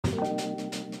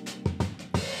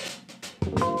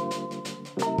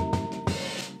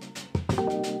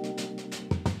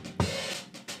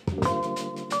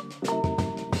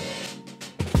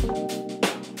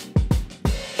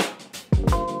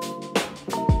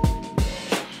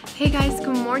Hey guys,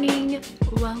 good morning.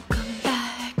 Welcome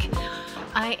back.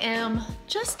 I am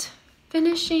just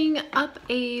finishing up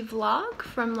a vlog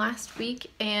from last week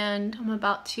and I'm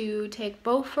about to take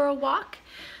Bo for a walk,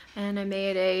 and I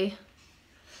made a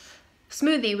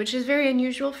smoothie, which is very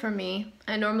unusual for me.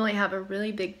 I normally have a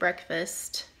really big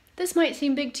breakfast. This might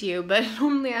seem big to you, but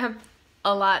normally I have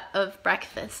a lot of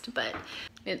breakfast. But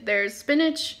there's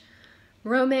spinach,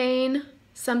 romaine,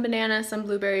 some banana, some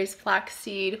blueberries,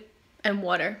 flaxseed, and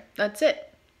water. That's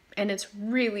it. And it's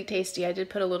really tasty. I did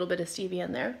put a little bit of stevia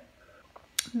in there.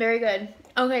 Very good.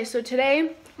 Okay, so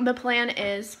today the plan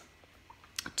is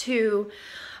to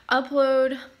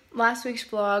upload last week's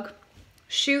vlog,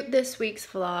 shoot this week's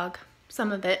vlog,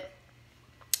 some of it.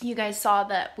 You guys saw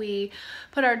that we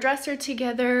put our dresser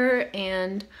together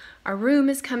and our room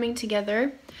is coming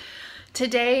together.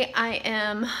 Today I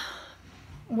am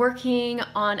working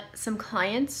on some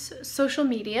clients' social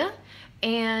media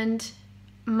and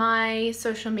my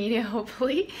social media,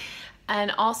 hopefully, and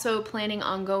also planning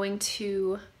on going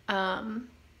to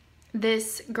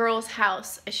this girl's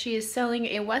house. She is selling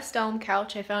a West Elm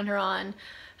couch. I found her on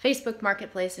Facebook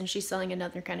Marketplace and she's selling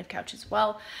another kind of couch as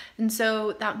well. And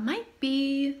so that might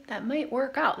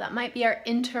work out. That might be our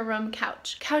interim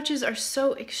couch. Couches are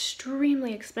so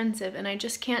extremely expensive and I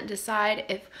just can't decide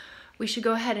if we should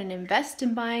go ahead and invest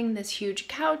in buying this huge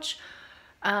couch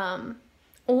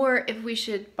or if we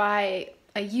should buy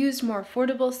a used, more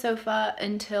affordable sofa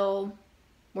until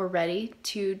we're ready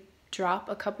to drop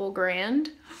a couple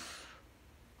grand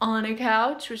on a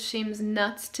couch, which seems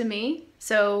nuts to me.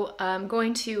 So I'm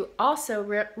going to also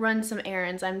run some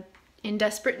errands. I'm in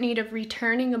desperate need of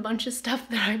returning a bunch of stuff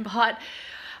that I bought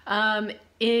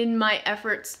in my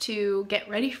efforts to get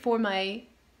ready for my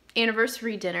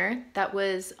anniversary dinner that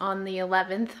was on the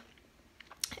 11th.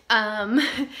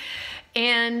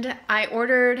 And I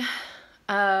ordered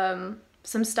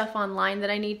some stuff online that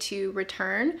I need to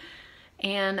return,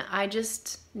 and I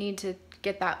just need to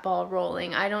get that ball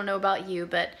rolling. I don't know about you,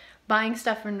 but buying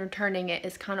stuff and returning it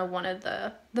is kind of one of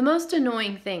the most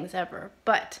annoying things ever,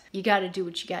 but you gotta do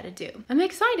what you gotta do. I'm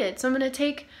excited, so I'm gonna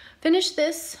finish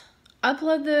this,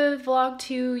 upload the vlog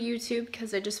to YouTube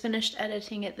because I just finished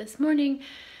editing it this morning,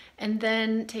 and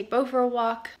then take Bo for a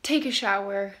walk, take a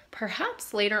shower.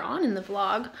 Perhaps later on in the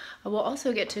vlog, I will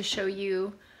also get to show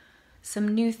you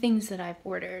some new things that I've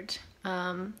ordered,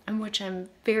 and which I'm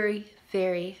very,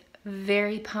 very,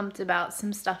 very pumped about.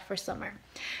 Some stuff for summer.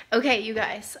 Okay, you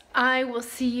guys, I will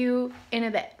see you in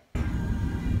a bit.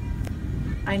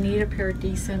 I need a pair of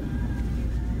decent,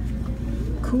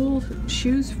 cool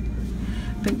shoes,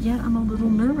 but yet I'm a little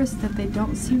nervous that they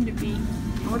don't seem to be.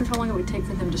 I wonder how long it would take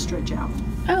for them to stretch out.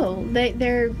 Oh,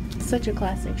 they're such a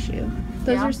classic shoe.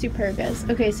 Those are Supergas.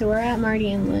 Okay, so we're at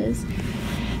Marty and Liz,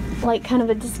 like kind of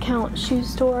a discount shoe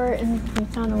store, and we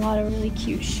found a lot of really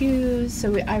cute shoes.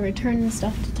 So I returned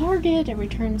stuff to Target, I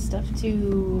returned stuff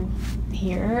to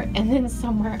here, and then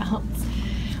somewhere else.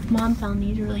 Mom found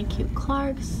these really cute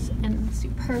Clarks and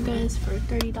Supergas for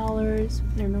 $30.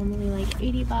 They're normally like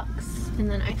 80 bucks. And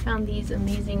then I found these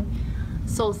amazing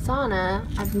Solsana.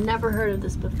 I've never heard of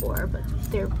this before, but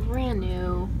they're brand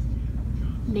new,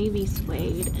 navy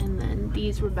suede. And then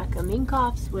these Rebecca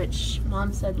Minkoffs, which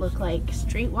Mom said look like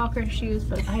streetwalker shoes,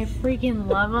 but I freaking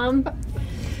love them.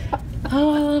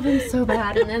 Oh, I love them so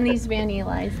bad. And then these Van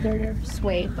Eli's, they're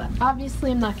suede, but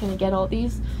obviously I'm not gonna get all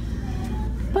these.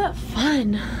 But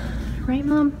fun, right,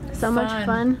 Mom? So much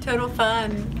fun. Total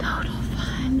fun. Total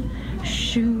fun.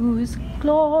 Shoes,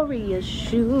 glorious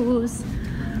shoes.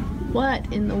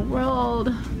 What in the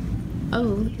world? Oh,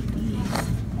 look at these.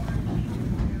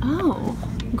 Oh,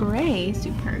 gray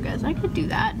Supergas. I could do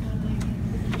that.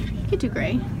 I could do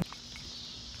gray.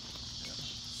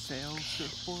 Sales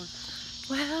report.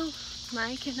 Well,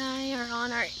 Mike and I are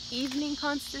on our evening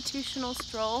constitutional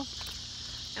stroll,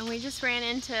 and we just ran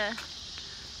into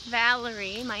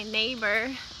Valerie, my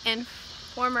neighbor and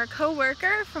former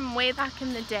co-worker from way back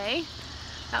in the day.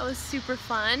 That was super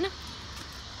fun.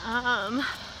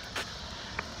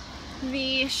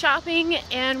 The shopping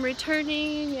and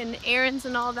returning and errands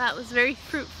and all that was very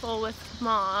fruitful with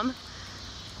Mom,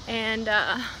 and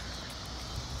I'm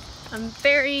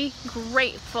very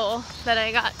grateful that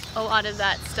I got a lot of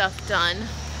that stuff done.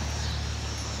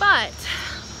 But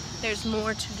there's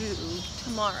more to do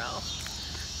tomorrow.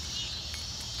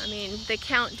 I mean, the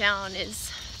countdown is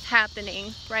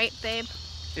happening, right, babe?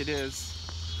 It is.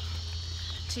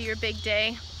 To your big day.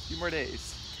 A few more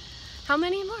days. How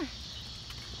many more?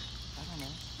 I don't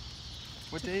know.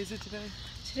 What day is it today?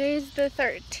 Today is the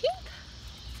 13th?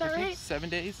 Is that right? 7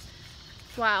 days?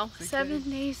 Wow, 6 7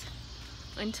 days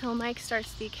until Mike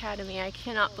starts the academy. I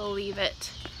cannot believe it.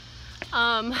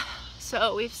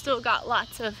 So we've still got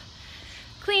lots of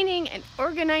cleaning and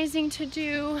organizing to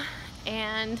do,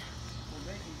 and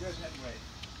We're making good headway.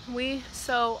 we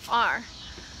so are.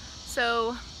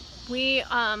 So we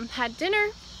had dinner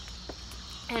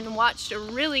and watched a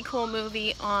really cool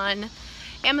movie on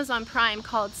Amazon Prime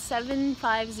called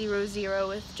 7500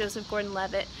 with Joseph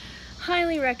Gordon-Levitt.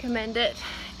 Highly recommend it.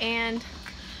 And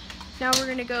now we're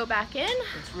gonna go back in.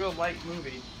 It's a real light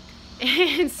movie.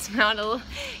 It's not a,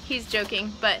 he's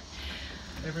joking, but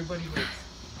Everybody lives.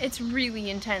 it's really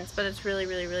intense, but it's really,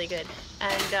 really, really good.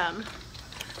 And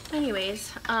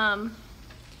anyways,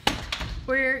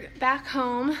 we're back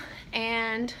home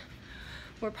and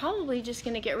we're probably just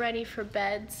gonna get ready for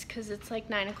beds because it's like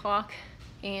 9 o'clock.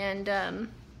 And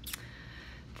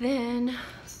then,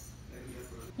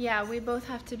 yeah, we both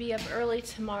have to be up early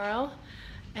tomorrow.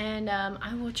 And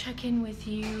I will check in with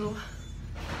you.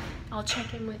 I'll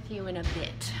check in with you in a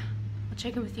bit. I'll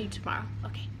check in with you tomorrow.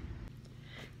 Okay.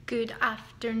 Good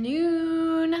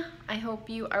afternoon. I hope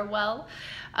you are well.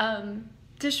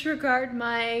 Disregard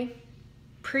my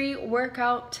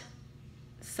pre-workout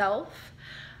self.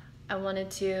 I wanted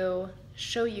to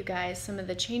show you guys some of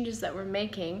the changes that we're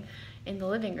making in the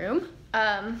living room.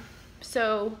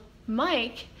 So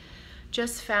Mike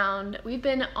just found, we've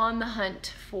been on the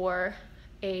hunt for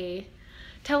a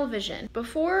television.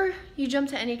 Before you jump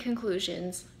to any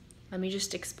conclusions, let me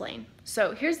just explain.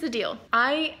 So here's the deal.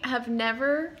 I have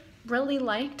never really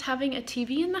liked having a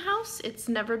TV in the house. It's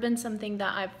never been something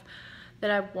that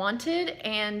I've wanted,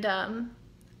 and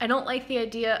I don't like the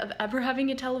idea of ever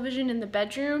having a television in the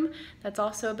bedroom. That's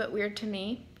also a bit weird to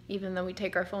me, even though we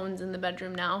take our phones in the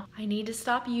bedroom now. I need to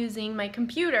stop using my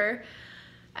computer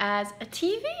as a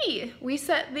TV. We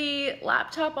set the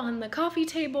laptop on the coffee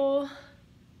table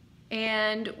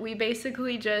and we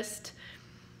basically just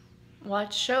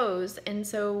watch shows. And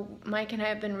so Mike and I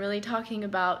have been really talking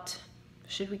about,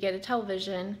 should we get a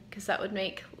television? Because that would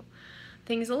make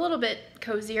things a little bit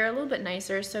cozier, a little bit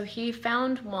nicer. So he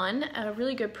found one at a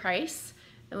really good price.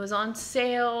 It was on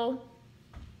sale.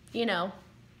 You know,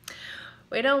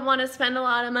 we don't want to spend a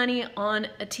lot of money on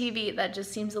a TV. That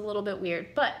just seems a little bit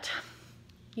weird. But,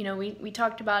 you know, we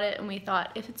talked about it and we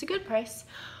thought if it's a good price,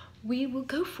 we will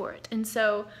go for it. And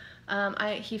so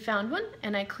he found one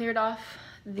and I cleared off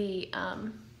the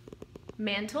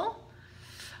mantle.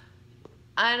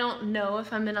 I don't know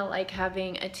if I'm gonna like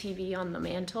having a TV on the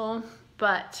mantle,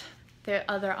 but the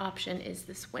other option is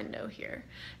this window here.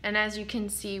 And as you can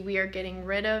see, we are getting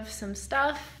rid of some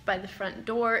stuff by the front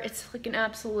door. It's like an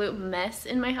absolute mess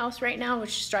in my house right now,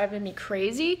 which is driving me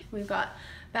crazy. We've got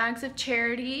bags of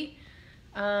charity,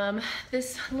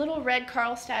 this little red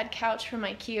Karlstaad couch from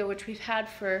Ikea, which we've had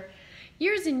for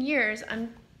years and years.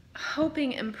 I'm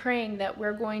hoping and praying that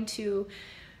we're going to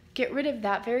get rid of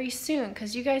that very soon,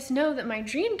 because you guys know that my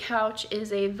dream couch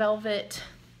is a velvet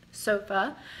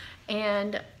sofa,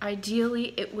 and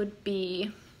ideally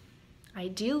the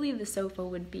sofa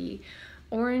would be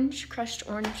orange, crushed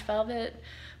orange velvet,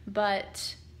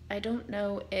 but I don't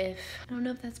know if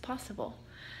that's possible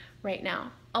right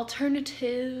now.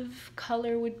 Alternative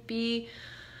color would be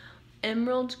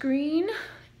emerald green,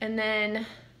 and then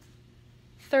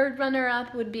third runner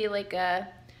up would be like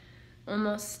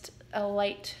almost a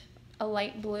light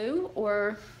blue,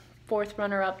 or fourth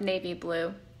runner up navy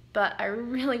blue. But I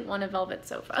really want a velvet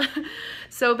sofa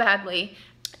so badly.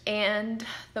 And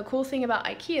the cool thing about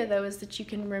Ikea though is that you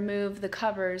can remove the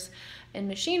covers and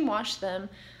machine wash them.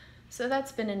 So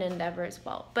that's been an endeavor as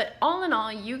well. But all in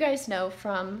all, you guys know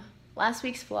from last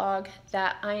week's vlog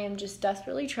that I am just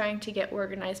desperately trying to get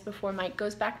organized before Mike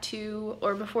goes back to,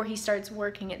 or before he starts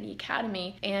working at the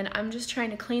academy. And I'm just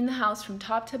trying to clean the house from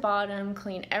top to bottom,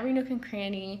 clean every nook and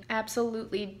cranny,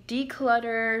 absolutely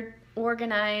declutter,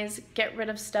 organize, get rid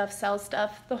of stuff, sell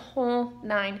stuff, the whole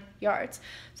 9 yards.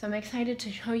 So I'm excited to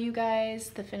show you guys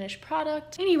the finished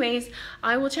product. Anyways,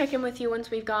 I will check in with you once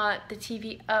we've got the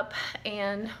TV up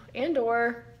and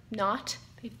or not,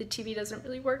 if the TV doesn't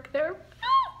really work there.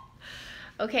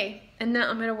 Okay, and then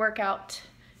I'm gonna work out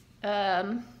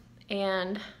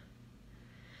and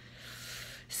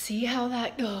see how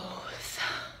that goes.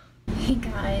 Hey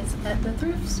guys, at the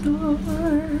thrift store.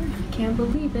 I can't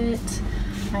believe it.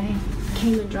 I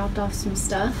came and dropped off some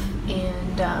stuff,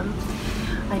 and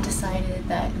I decided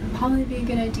that it'd probably be a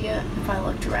good idea if I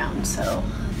looked around. So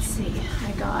let's see,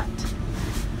 I got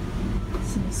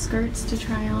some skirts to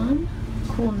try on.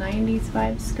 Cool 90s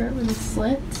vibe skirt with a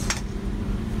slit.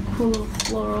 Cool little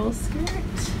floral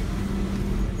skirt,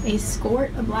 a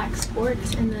skirt, a black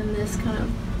skirt, and then this kind of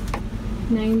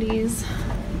 90s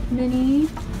mini,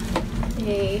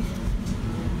 a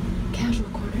casual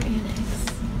quarter annex,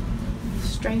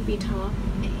 stripy top,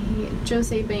 a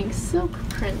Jose Banks silk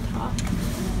print top,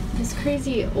 this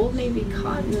crazy Old Navy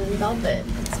cotton velvet.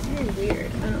 It's very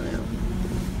weird. I don't know.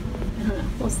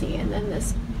 We'll see. And then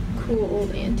this cool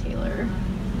old Ann Taylor,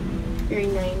 very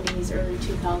 90s, early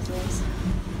 2000s.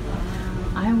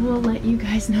 I will let you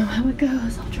guys know how it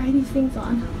goes. I'll try these things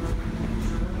on.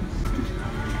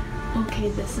 Okay,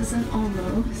 this is an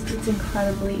almost. It's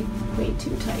incredibly way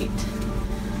too tight.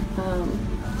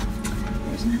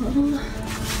 There's my little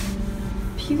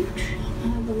pooch.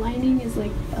 The lining is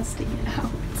like busting it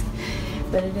out,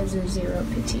 but it is a zero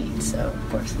petite, so of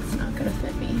course it's not gonna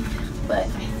fit me. But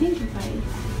I think if I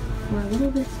were a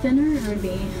little bit thinner, it would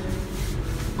be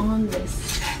on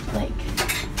this, like,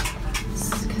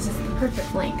 because it's the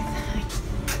perfect length.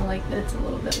 I like that it's a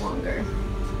little bit longer.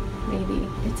 Maybe.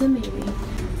 It's a maybe.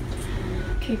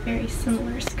 Okay, very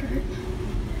similar skirt,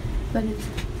 but it's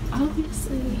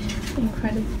obviously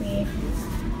incredibly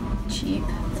cheap.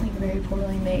 It's like very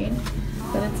poorly made,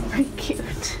 but it's pretty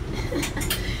cute.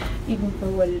 Even for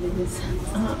what it is.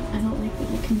 I don't think that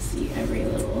you can see every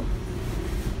little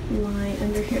line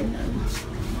under here though.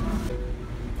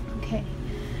 Okay,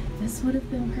 this would have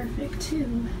been perfect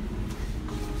too.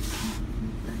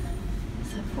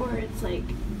 Except for it's like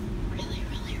really,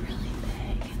 really, really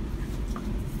big.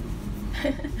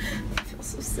 I feel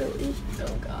so silly.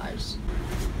 Oh gosh.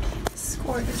 The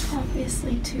skirt is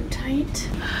obviously too tight.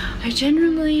 I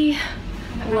genuinely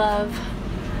love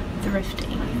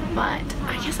thrifting, but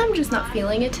I guess I'm just not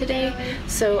feeling it today,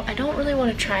 so I don't really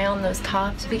want to try on those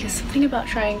tops because something about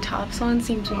trying tops on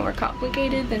seems more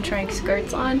complicated than trying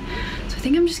skirts on. So I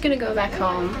think I'm just gonna go back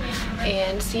home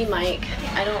and see Mike.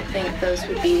 I don't think those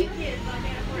would be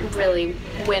really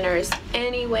winners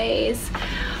anyways,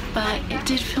 but it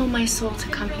did fill my soul to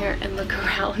come here and look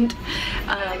around.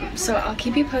 So I'll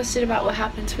keep you posted about what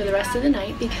happens for the rest of the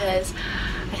night, because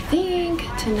I think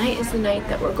tonight is the night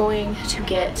that we're going to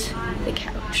get the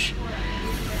couch.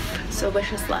 So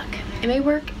wish us luck. It may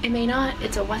work, it may not.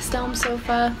 It's a West Elm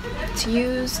sofa. It's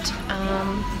used,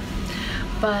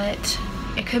 but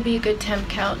it could be a good temp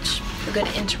couch, a good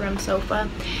interim sofa,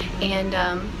 and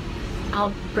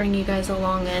I'll bring you guys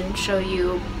along and show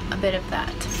you a bit of that.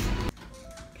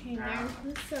 Okay, there's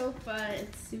the sofa.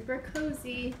 It's super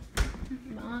cozy.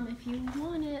 Mom, if you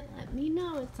want it, let me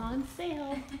know. It's on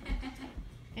sale.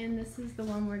 And this is the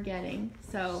one we're getting,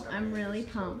 so I'm really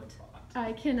pumped.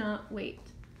 I cannot wait.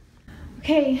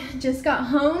 Okay, just got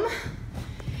home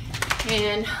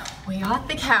and we got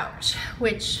the couch,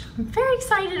 which I'm very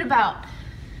excited about.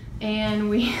 And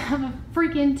we have a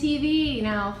freaking TV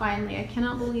now, finally. I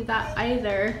cannot believe that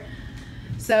either.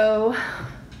 So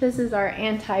this is our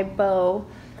anti-bow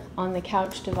on the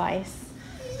couch device.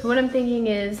 So what I'm thinking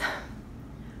is,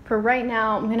 for right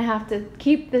now, I'm gonna have to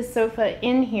keep this sofa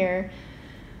in here,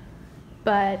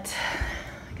 but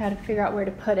I gotta figure out where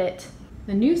to put it.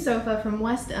 The new sofa from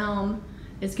West Elm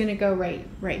is gonna go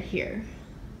right here.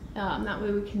 That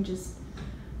way we can just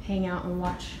hang out and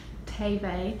watch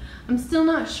TV. I'm still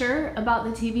not sure about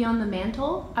the TV on the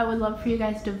mantle. I would love for you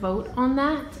guys to vote on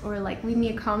that, or like leave me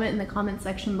a comment in the comment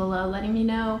section below letting me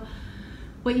know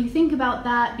what you think about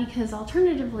that, because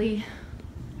alternatively,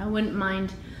 I wouldn't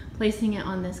mind placing it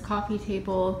on this coffee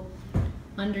table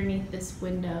underneath this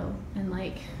window, and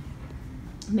like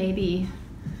maybe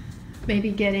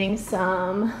getting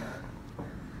some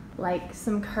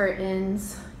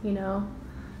curtains, you know,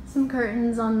 some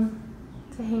curtains on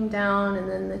to hang down, and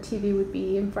then the TV would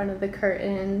be in front of the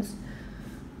curtains.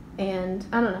 And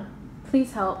I don't know,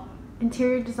 please help.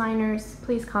 Interior designers,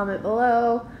 please comment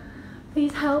below.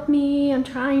 Please help me. I'm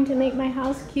trying to make my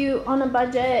house cute on a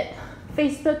budget.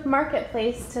 Facebook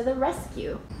Marketplace to the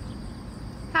rescue.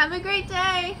 Have a great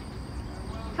day.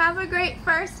 Have a great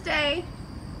first day.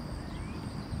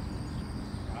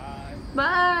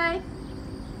 Bye.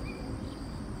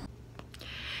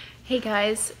 Hey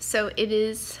guys, so it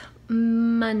is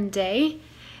Monday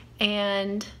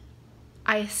and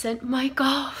I sent Mike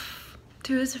off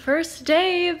to his first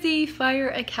day of the Fire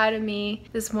Academy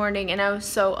this morning, and I was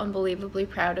so unbelievably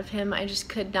proud of him. I just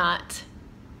could not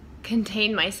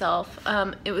contain myself.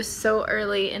 It was so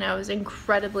early and I was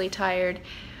incredibly tired.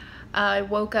 I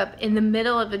woke up in the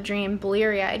middle of a dream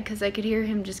bleary-eyed because I could hear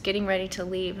him just getting ready to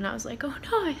leave, and I was like, oh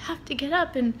no, I have to get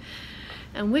up and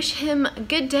wish him a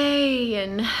good day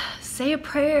and say a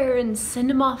prayer and send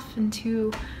him off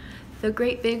into the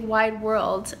great big wide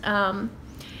world.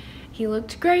 He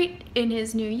looked great in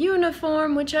his new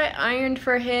uniform, which I ironed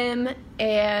for him,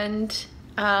 and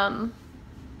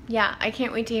yeah, I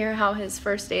can't wait to hear how his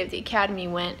first day of the academy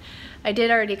went. I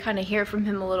did already kind of hear from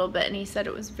him a little bit, and he said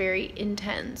it was very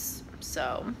intense.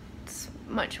 So it's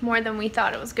much more than we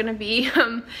thought it was gonna be.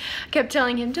 I kept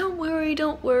telling him, don't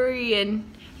worry,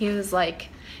 and he was like,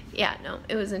 yeah, no,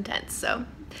 it was intense. So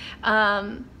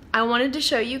I wanted to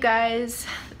show you guys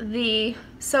the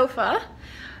sofa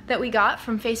that we got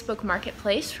from Facebook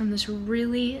Marketplace from this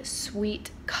really sweet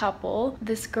couple.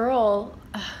 This girl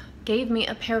gave me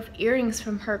a pair of earrings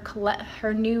from her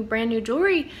brand new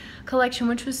jewelry collection,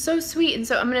 which was so sweet. And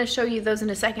so I'm going to show you those in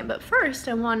a second, but first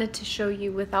I wanted to show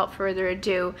you, without further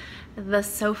ado, the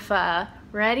sofa.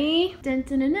 Ready? Dun,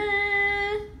 dun, dun,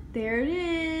 dun. There it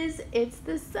is. It's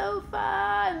the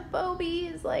sofa. And Bobby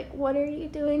is like, what are you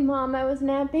doing, Mom? I was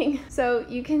napping. So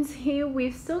you can see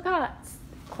we've still got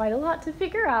quite a lot to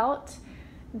figure out.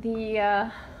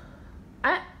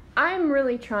 I'm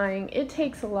really trying. It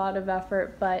takes a lot of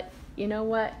effort, but you know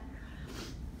what?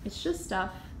 It's just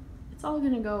stuff. It's all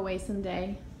gonna go away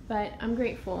someday, but I'm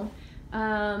grateful.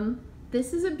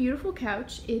 This is a beautiful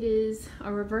couch. It is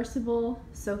a reversible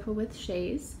sofa with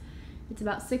chaise. It's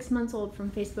about 6 months old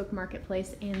from Facebook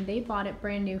Marketplace, and they bought it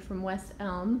brand new from West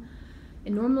Elm.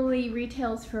 It normally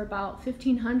retails for about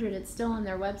 $1,500. It's still on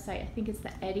their website. I think it's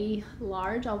the Eddie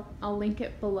Large. I'll link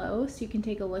it below so you can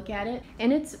take a look at it.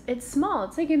 And it's small.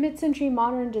 It's like a mid-century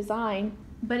modern design,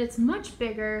 but it's much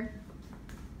bigger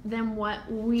than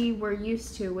what we were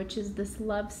used to, which is this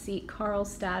loveseat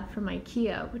Karlstaad from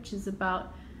Ikea, which is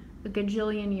about a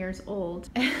gajillion years old.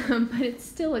 But it's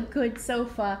still a good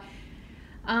sofa.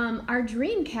 Our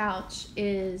dream couch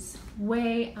is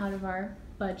way out of our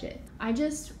budget. I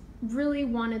just really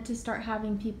wanted to start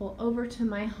having people over to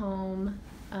my home.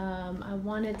 I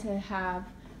wanted to have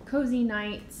cozy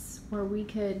nights where we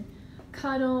could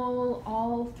cuddle,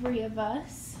 all three of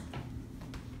us.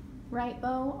 Right,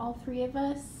 Bo? All three of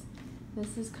us.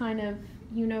 This is kind of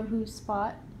you-know-whose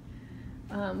spot.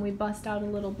 We bust out a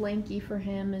little blankie for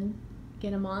him and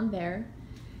get him on there.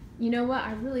 You know what?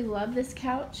 I really love this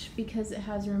couch because it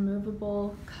has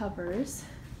removable covers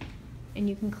and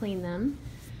you can clean them.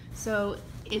 So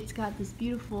it's got this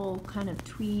beautiful kind of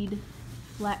tweed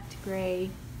flecked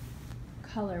gray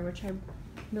color, which I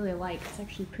really like. It's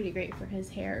actually pretty great for his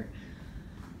hair.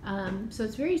 So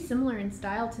it's very similar in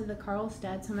style to the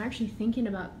Karlstaad, so I'm actually thinking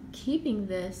about keeping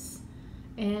this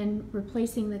and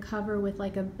replacing the cover with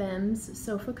like a Bems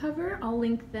sofa cover. I'll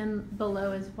link them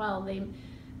below as well.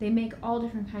 They make all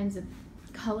different kinds of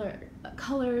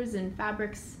colors and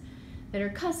fabrics that are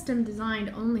custom designed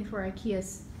only for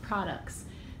IKEA's products,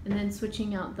 and then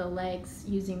switching out the legs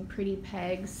using pretty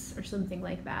pegs or something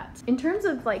like that. In terms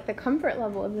of like the comfort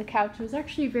level of the couch, I was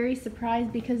actually very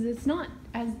surprised because it's not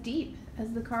as deep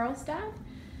as the Karlstaad,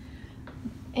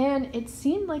 and it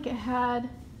seemed like it had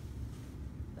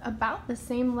about the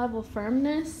same level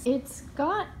firmness. It's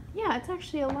got, yeah, it's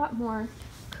actually a lot more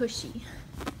cushy.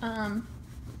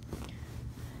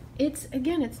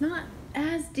 It's not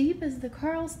as deep as the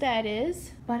Karlstaad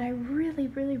is, but I really,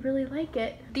 really, really like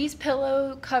it. These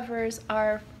pillow covers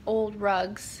are old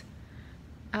rugs,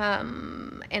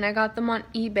 and I got them on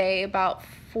eBay about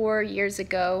 4 years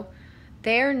ago.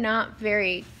 They're not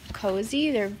very cozy.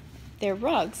 They're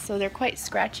rugs, so they're quite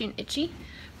scratchy and itchy.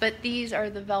 But these are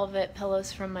the velvet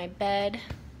pillows from my bed,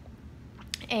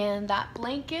 and that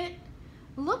blanket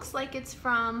looks like it's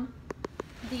from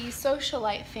the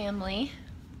Socialite family.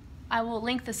 I will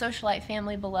link the Socialite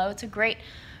family below. It's a great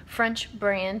French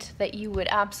brand that you would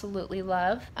absolutely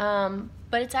love,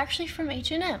 but it's actually from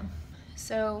H&M.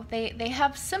 So they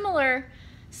have similar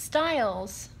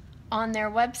styles on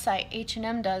their website,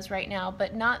 H&M does right now,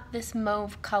 but not this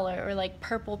mauve color or like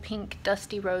purple, pink,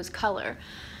 dusty rose color.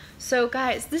 So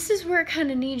guys, this is where I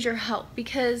kind of need your help,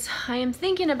 because I'm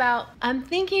thinking about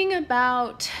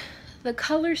the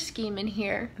color scheme in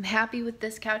here. I'm happy with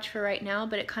this couch for right now,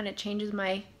 but it kind of changes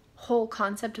my whole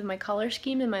concept of my color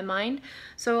scheme in my mind.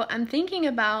 So I'm thinking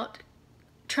about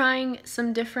trying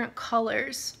some different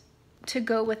colors to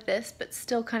go with this, but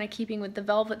still kind of keeping with the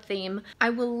velvet theme. I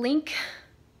will link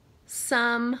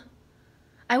a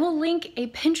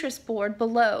Pinterest board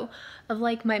below of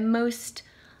like my most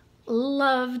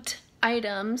loved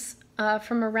items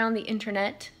from around the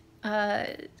internet,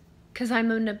 because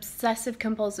I'm an obsessive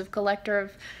compulsive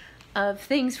collector of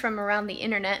things from around the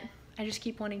internet. I just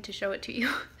keep wanting to show it to you.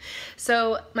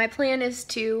 So my plan is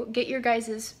to get your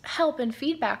guys' help and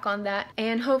feedback on that,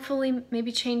 and hopefully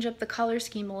maybe change up the color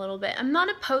scheme a little bit. I'm not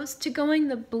opposed to going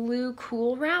the blue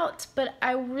cool route, but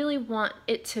I really want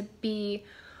it to be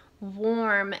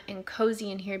warm and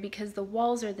cozy in here because the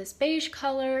walls are this beige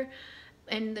color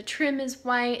and the trim is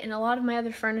white, and a lot of my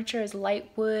other furniture is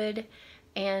light wood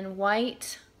and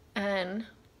white. And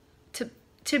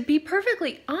to be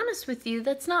perfectly honest with you,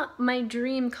 that's not my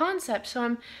dream concept.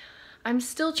 So I'm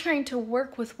still trying to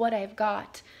work with what I've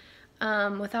got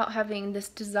without having this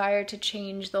desire to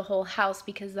change the whole house,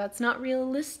 because that's not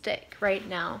realistic right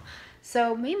now.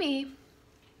 So maybe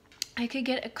I could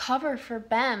get a cover for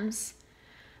Bems,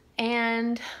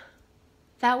 and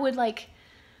that would like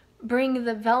bring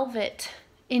the velvet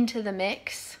into the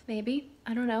mix, maybe.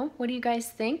 I don't know. What do you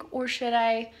guys think? Or should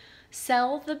I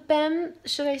sell the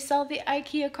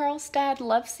IKEA Karlstaad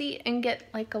loveseat and get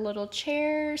like a little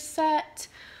chair set?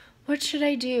 What should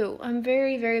I do? I'm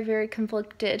very, very, very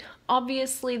conflicted.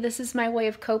 Obviously, this is my way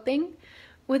of coping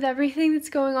with everything that's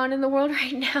going on in the world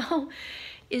right now,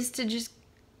 is to just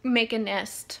make a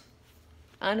nest.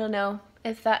 I don't know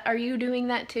if that, are you doing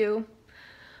that too?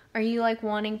 Are you like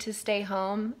wanting to stay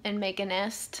home and make a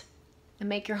nest and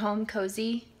make your home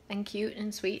cozy and cute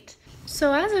and sweet?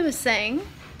 So as I was saying,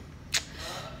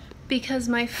 because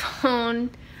my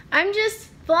phone, I'm just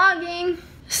vlogging.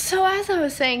 So as I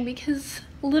was saying, because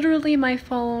literally my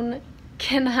phone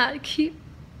cannot keep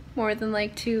more than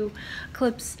like 2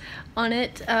 clips on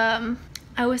it, I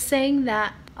was saying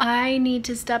that I need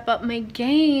to step up my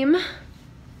game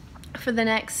for the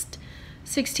next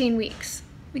 16 weeks,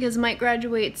 because Mike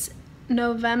graduates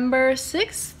November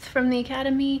 6th from the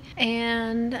academy,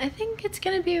 and I think it's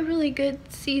gonna be a really good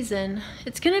season.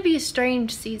 It's gonna be a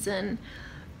strange season,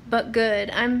 but good.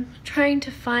 I'm trying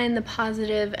to find the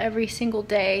positive every single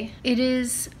day. It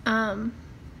is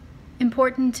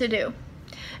important to do.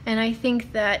 And I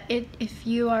think that if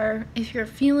you're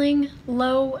feeling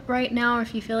low right now, or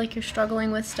if you feel like you're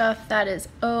struggling with stuff, that is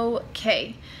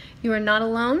okay. You are not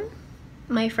alone.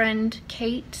 My friend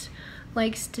Kate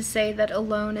likes to say that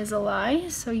alone is a lie,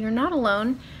 so you're not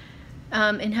alone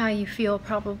in how you feel.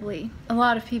 Probably a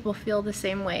lot of people feel the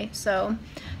same way, so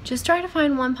just try to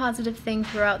find one positive thing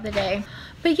throughout the day.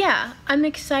 But yeah, I'm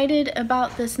excited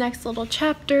about this next little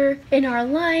chapter in our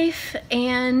life,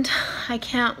 and I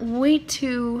can't wait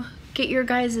to get your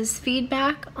guys'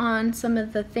 feedback on some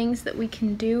of the things that we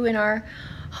can do in our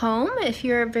home. If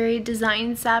you're a very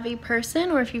design savvy person,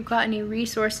 or if you've got any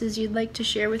resources you'd like to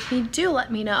share with me, do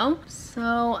let me know.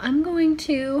 So I'm going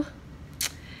to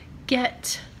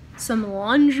get some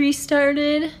laundry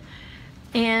started,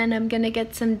 and I'm gonna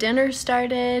get some dinner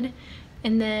started,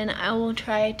 and then I will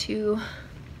try to,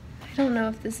 I don't know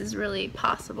if this is really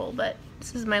possible, but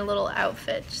this is my little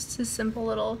outfit, just a simple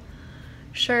little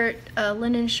shirt,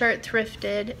 linen shirt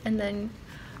thrifted, and then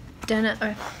denim,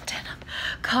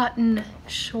 cotton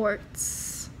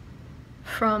shorts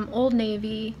from Old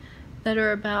Navy that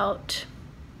are about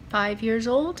 5 years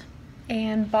old,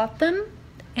 and bought them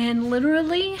and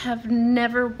literally have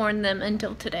never worn them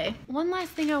until today. One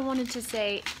last thing I wanted to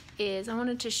say is I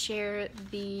wanted to share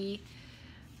the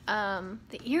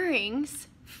earrings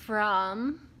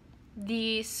from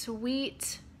the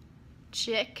sweet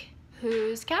chick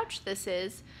whose couch this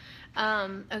is.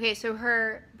 Okay, so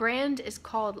her brand is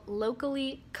called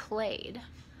Locally Clayed.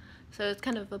 So it's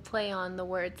kind of a play on the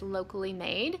words locally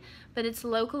made, but it's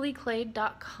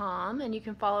locallyclayed.com, and you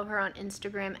can follow her on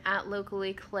Instagram at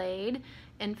locallyclayed,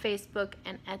 and Facebook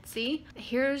and Etsy.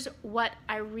 Here's what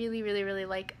I really, really, really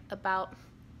like about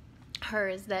her,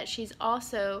 is that she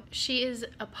is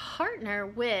a partner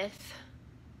with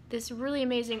this really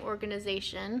amazing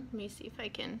organization. Let me see if I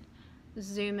can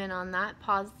zoom in on that,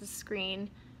 pause the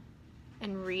screen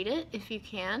and read it if you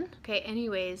can. Okay,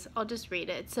 anyways, I'll just read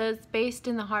it. It says, based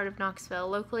in the heart of Knoxville,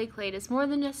 Locally Clayed is more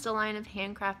than just a line of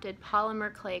handcrafted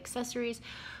polymer clay accessories.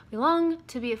 We long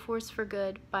to be a force for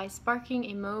good by sparking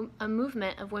a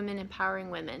movement of women empowering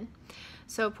women.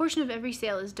 So a portion of every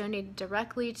sale is donated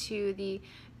directly to the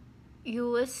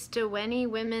Ulistaweni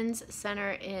Women's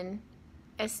Center in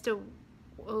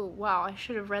oh wow, I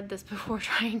should have read this before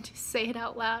trying to say it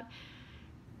out loud.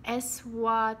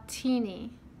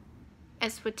 Eswatini,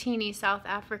 South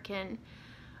African.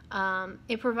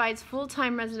 It provides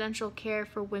full-time residential care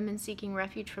for women seeking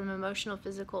refuge from emotional,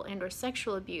 physical, and/or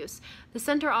sexual abuse. The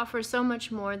center offers so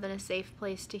much more than a safe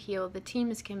place to heal. The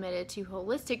team is committed to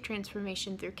holistic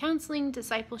transformation through counseling,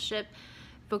 discipleship,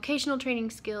 vocational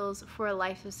training skills for a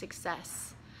life of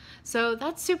success. So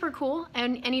that's super cool.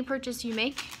 And any purchase you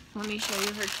make, let me show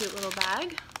you her cute little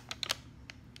bag.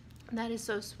 That is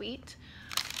so sweet.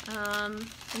 And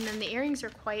then the earrings are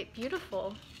quite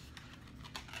beautiful.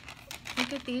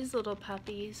 Look at these little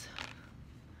puppies.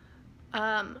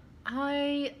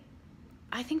 I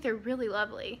think they're really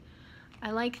lovely.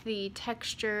 I like the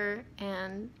texture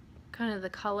and kind of the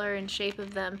color and shape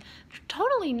of them. They're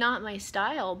totally not my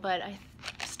style, but I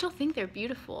still think they're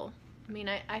beautiful. I mean,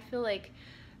 I feel like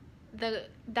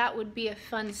that would be a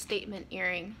fun statement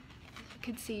earring. I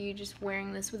could see you just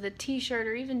wearing this with a t-shirt,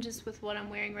 or even just with what I'm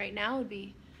wearing right now would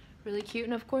be really cute.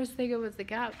 And of course they go with the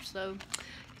couch, so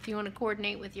if you want to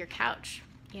coordinate with your couch,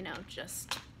 you know,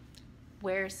 just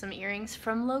wear some earrings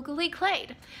from locally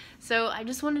clayed. So I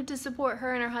just wanted to support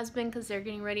her and her husband because they're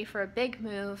getting ready for a big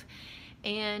move,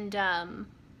 and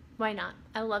why not?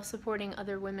 I love supporting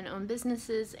other women-owned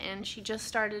businesses, and she just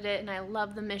started it, and I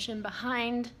love the mission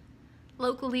behind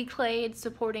locally clayed,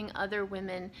 supporting other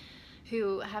women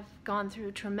who have gone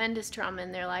through tremendous trauma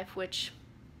in their life, which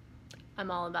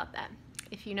I'm all about that.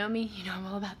 If you know me, you know I'm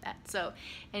all about that. So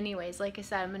anyways, like I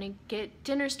said, I'm gonna get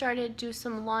dinner started, do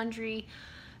some laundry,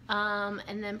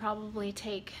 and then probably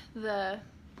take the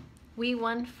wee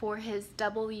one for his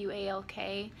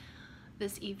WALK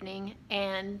this evening,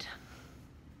 and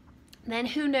then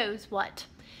who knows what.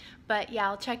 But yeah,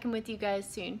 I'll check in with you guys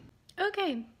soon.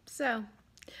 Okay, so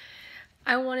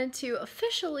I wanted to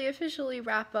officially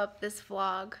wrap up this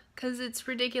vlog because it's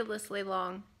ridiculously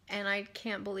long and I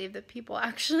can't believe that people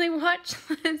actually watch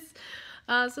this.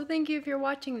 So thank you if you're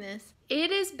watching this.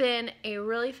 It has been a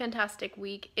really fantastic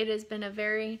week. It has been a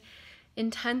very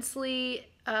intensely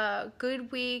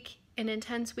good week, an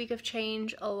intense week of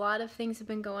change. A lot of things have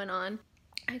been going on.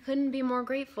 I couldn't be more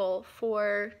grateful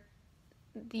for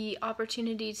the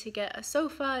opportunity to get a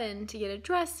sofa and to get a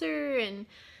dresser, and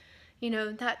you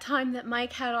know, that time that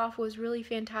Mike had off was really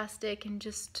fantastic, and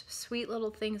just sweet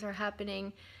little things are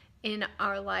happening in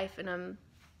our life, and I'm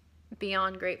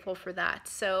beyond grateful for that.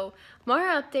 So more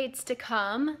updates to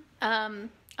come. I'm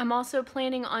also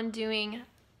planning on doing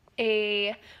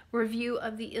a review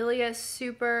of the Ilia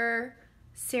Super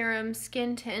Serum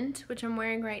Skin Tint, which I'm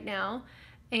wearing right now,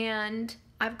 and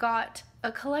I've got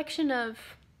a collection of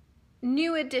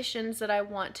new additions that I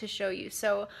want to show you.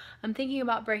 So I'm thinking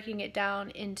about breaking it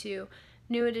down into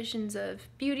new additions of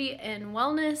beauty and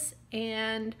wellness,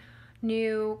 and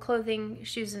new clothing,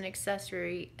 shoes, and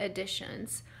accessory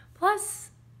additions. Plus,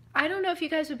 I don't know if you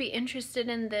guys would be interested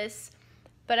in this,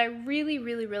 but I really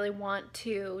want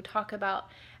to talk about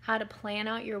how to plan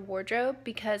out your wardrobe,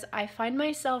 because I find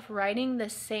myself writing the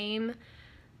same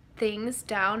things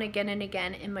down again and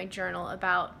again in my journal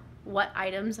about what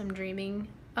items I'm dreaming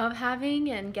of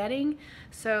having and getting.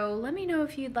 So let me know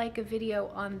if you'd like a video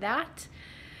on that.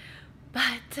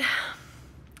 But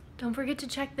don't forget to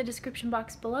check the description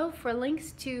box below for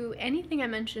links to anything I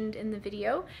mentioned in the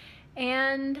video.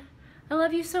 And I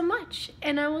love you so much,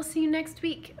 and I will see you next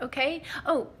week, okay?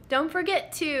 Oh, don't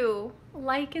forget to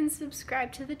like and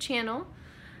subscribe to the channel,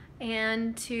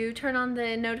 and to turn on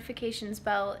the notifications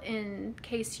bell in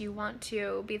case you want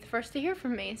to be the first to hear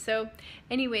from me. So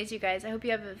anyways, you guys, I hope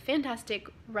you have a fantastic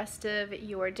rest of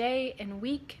your day and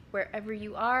week wherever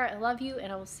you are. I love you,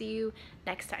 and I will see you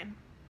next time.